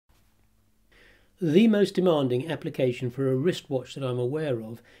The most demanding application for a wristwatch that I'm aware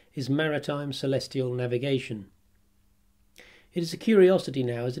of is maritime celestial navigation. It is a curiosity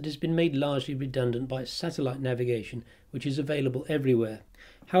now, as it has been made largely redundant by satellite navigation, which is available everywhere.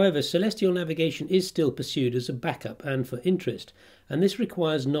 However, celestial navigation is still pursued as a backup and for interest, and this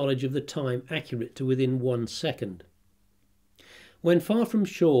requires knowledge of the time accurate to within 1 second. When far from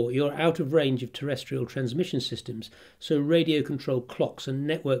shore, you're out of range of terrestrial transmission systems, so radio-controlled clocks and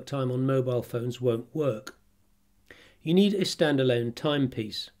network time on mobile phones won't work. You need a standalone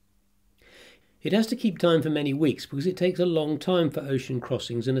timepiece. It has to keep time for many weeks because it takes a long time for ocean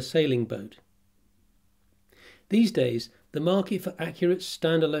crossings in a sailing boat. These days, the market for accurate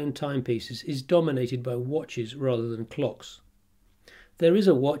standalone timepieces is dominated by watches rather than clocks. There is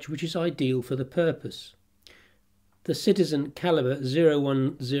a watch which is ideal for the purpose. The Citizen Caliber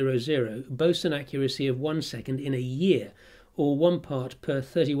 0100 boasts an accuracy of 1 second in a year, or 1 part per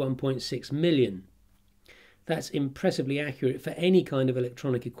 31.6 million. That's impressively accurate for any kind of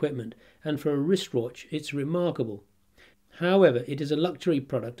electronic equipment, and for a wristwatch it's remarkable. However, it is a luxury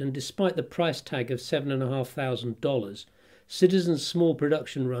product, and despite the price tag of $7,500, Citizen's small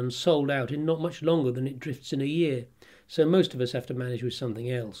production run sold out in not much longer than it drifts in a year, so most of us have to manage with something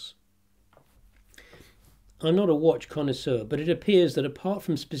else. I'm not a watch connoisseur, but it appears that apart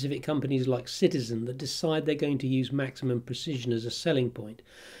from specific companies like Citizen that decide they're going to use maximum precision as a selling point,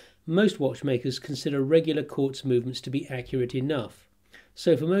 most watchmakers consider regular quartz movements to be accurate enough.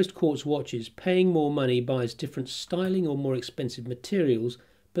 So for most quartz watches, paying more money buys different styling or more expensive materials,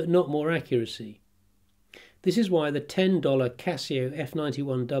 but not more accuracy. This is why the $10 Casio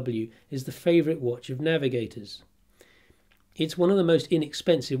f91w is the favourite watch of navigators. It's one of the most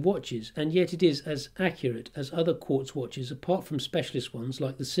inexpensive watches, and yet it is as accurate as other quartz watches apart from specialist ones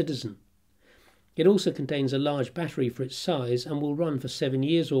like the Citizen. It also contains a large battery for its size and will run for 7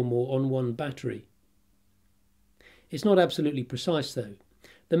 years or more on one battery. It's not absolutely precise though.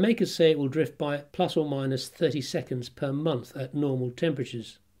 The makers say it will drift by plus or minus 30 seconds per month at normal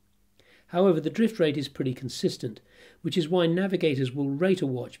temperatures. However, the drift rate is pretty consistent, which is why navigators will rate a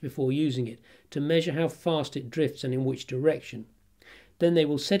watch before using it to measure how fast it drifts and in which direction. Then they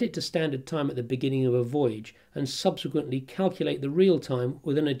will set it to standard time at the beginning of a voyage and subsequently calculate the real time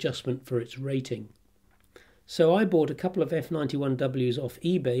with an adjustment for its rating. So I bought a couple of f91ws off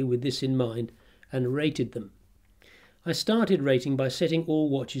eBay with this in mind and rated them. I started rating by setting all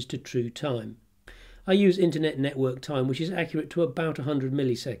watches to true time. I use internet network time, which is accurate to about 100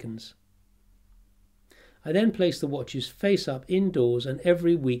 milliseconds. I then placed the watches face up indoors and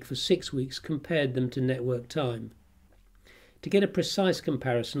every week for 6 weeks compared them to network time. To get a precise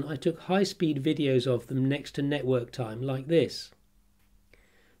comparison, I took high-speed videos of them next to network time, like this.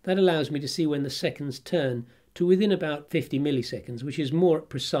 That allows me to see when the seconds turn to within about 50 milliseconds, which is more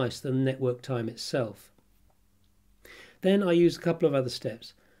precise than network time itself. Then I used a couple of other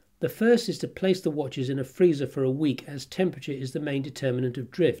steps. The first is to place the watches in a freezer for a week, as temperature is the main determinant of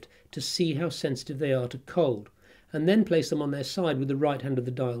drift, to see how sensitive they are to cold, and then place them on their side with the right hand of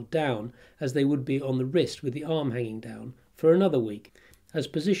the dial down, as they would be on the wrist with the arm hanging down, for another week, as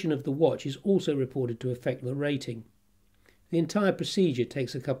position of the watch is also reported to affect the rating. The entire procedure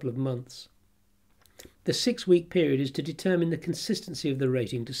takes a couple of months. The 6-week period is to determine the consistency of the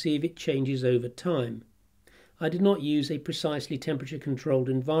rating to see if it changes over time. I did not use a precisely temperature-controlled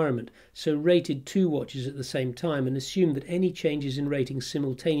environment, so rated 2 watches at the same time and assumed that any changes in rating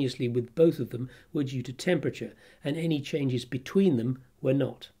simultaneously with both of them were due to temperature, and any changes between them were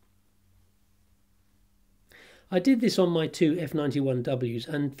not. I did this on my 2 f91ws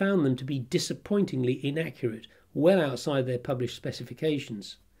and found them to be disappointingly inaccurate, well outside their published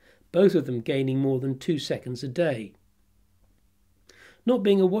specifications, both of them gaining more than 2 seconds a day. Not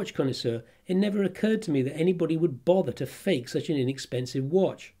being a watch connoisseur, it never occurred to me that anybody would bother to fake such an inexpensive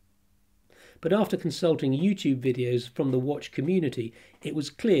watch. But after consulting YouTube videos from the watch community, it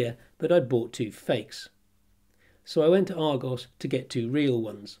was clear that I'd bought 2 fakes. So I went to Argos to get 2 real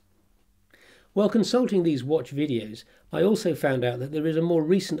ones. While consulting these watch videos, I also found out that there is a more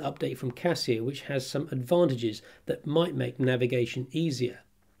recent update from Casio which has some advantages that might make navigation easier.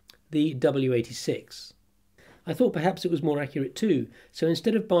 The W86. I thought perhaps it was more accurate too, so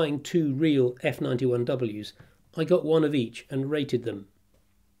instead of buying 2 real f91ws, I got one of each and rated them.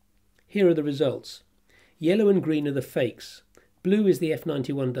 Here are the results. Yellow and green are the fakes, blue is the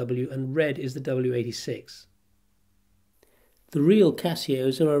f91w and red is the W86. The real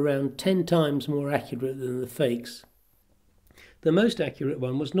Casios are around 10 times more accurate than the fakes. The most accurate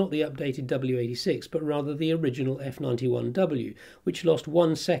one was not the updated W86, but rather the original f91w, which lost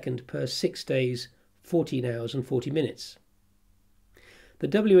 1 second per 6 days, 14 hours and 40 minutes. The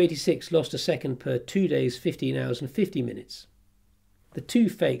W86 lost a second per 2 days, 15 hours and 50 minutes. The two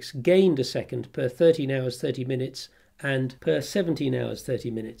fakes gained a second per 13 hours, 30 minutes and per 17 hours, 30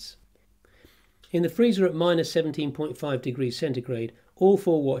 minutes. In the freezer at minus 17.5 degrees centigrade, all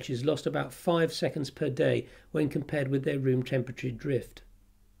four watches lost about 5 seconds per day when compared with their room temperature drift.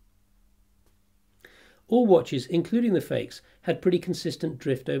 All watches, including the fakes, had pretty consistent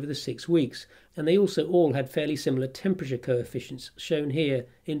drift over the 6 weeks, and they also all had fairly similar temperature coefficients, shown here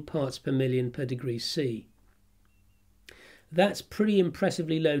in parts per million per degree C. That's pretty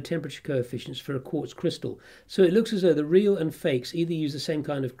impressively low temperature coefficients for a quartz crystal, so it looks as though the real and fakes either use the same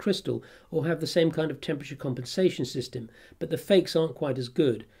kind of crystal or have the same kind of temperature compensation system, but the fakes aren't quite as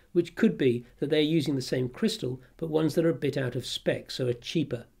good, which could be that they're using the same crystal, but ones that are a bit out of spec, so are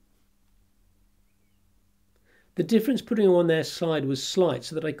cheaper. The difference putting them on their side was slight,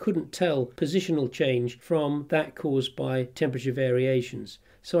 so that I couldn't tell positional change from that caused by temperature variations,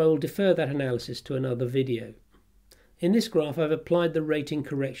 so I will defer that analysis to another video. In this graph I've applied the rating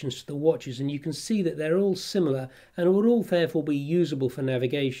corrections to the watches, and you can see that they're all similar and would all therefore be usable for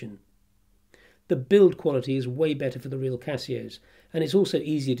navigation. The build quality is way better for the real Casios, and it's also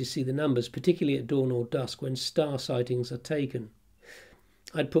easier to see the numbers, particularly at dawn or dusk when star sightings are taken.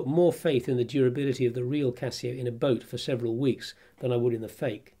 I'd put more faith in the durability of the real Casio in a boat for several weeks than I would in the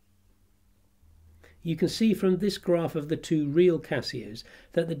fake. You can see from this graph of the two real Casios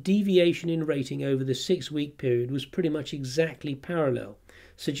that the deviation in rating over the 6-week period was pretty much exactly parallel,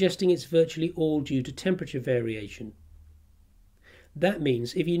 suggesting it's virtually all due to temperature variation. That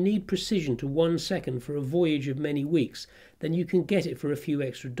means if you need precision to 1 second for a voyage of many weeks, then you can get it for a few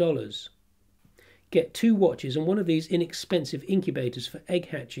extra dollars. Get 2 watches and one of these inexpensive incubators for egg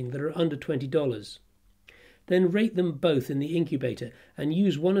hatching that are under $20. Then rate them both in the incubator and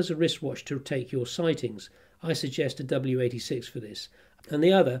use one as a wristwatch to take your sightings. I suggest a W86 for this, and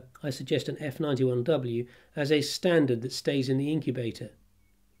the other I suggest an f91w as a standard that stays in the incubator.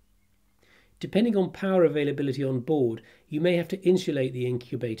 Depending on power availability on board, you may have to insulate the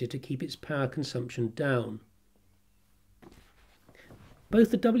incubator to keep its power consumption down.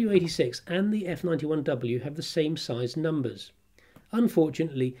 Both the W86 and the f91w have the same size numbers.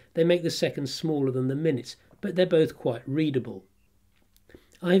 Unfortunately, they make the seconds smaller than the minutes, but they're both quite readable.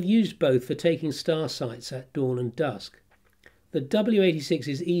 I have used both for taking star sights at dawn and dusk. The W86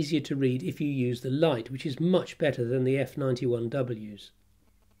 is easier to read if you use the light, which is much better than the f91w's.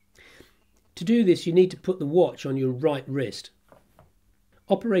 To do this, you need to put the watch on your right wrist.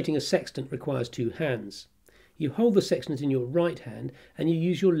 Operating a sextant requires 2 hands. You hold the sextant in your right hand and you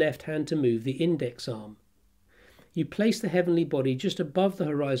use your left hand to move the index arm. You place the heavenly body just above the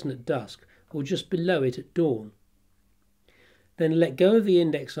horizon at dusk or just below it at dawn. Then let go of the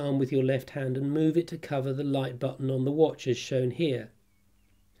index arm with your left hand and move it to cover the light button on the watch as shown here.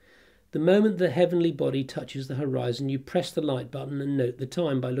 The moment the heavenly body touches the horizon, you press the light button and note the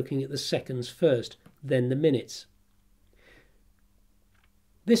time by looking at the seconds first, then the minutes.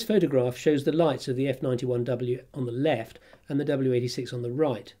 This photograph shows the lights of the f91w on the left and the W86 on the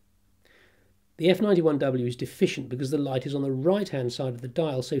right. The f91w is deficient because the light is on the right-hand side of the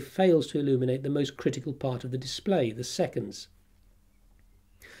dial, so fails to illuminate the most critical part of the display, the seconds.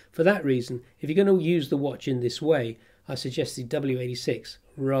 For that reason, if you're going to use the watch in this way, I suggest the W86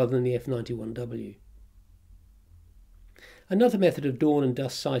 rather than the f91w. Another method of dawn and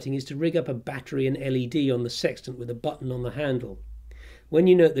dusk sighting is to rig up a battery and LED on the sextant with a button on the handle. When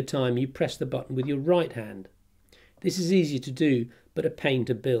you note the time, you press the button with your right hand. This is easy to do, but a pain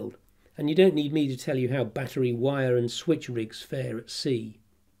to build, and you don't need me to tell you how battery, wire and switch rigs fare at sea.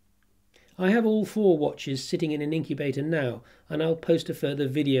 I have all 4 watches sitting in an incubator now, and I'll post a further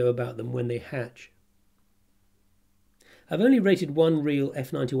video about them when they hatch. I've only rated one real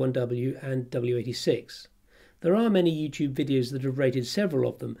f91w and W86. There are many YouTube videos that have rated several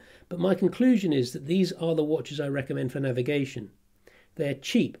of them, but my conclusion is that these are the watches I recommend for navigation. They're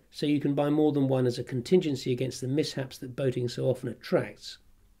cheap, so you can buy more than one as a contingency against the mishaps that boating so often attracts.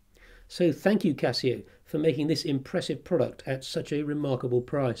 So thank you, Casio, for making this impressive product at such a remarkable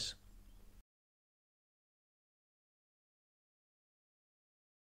price.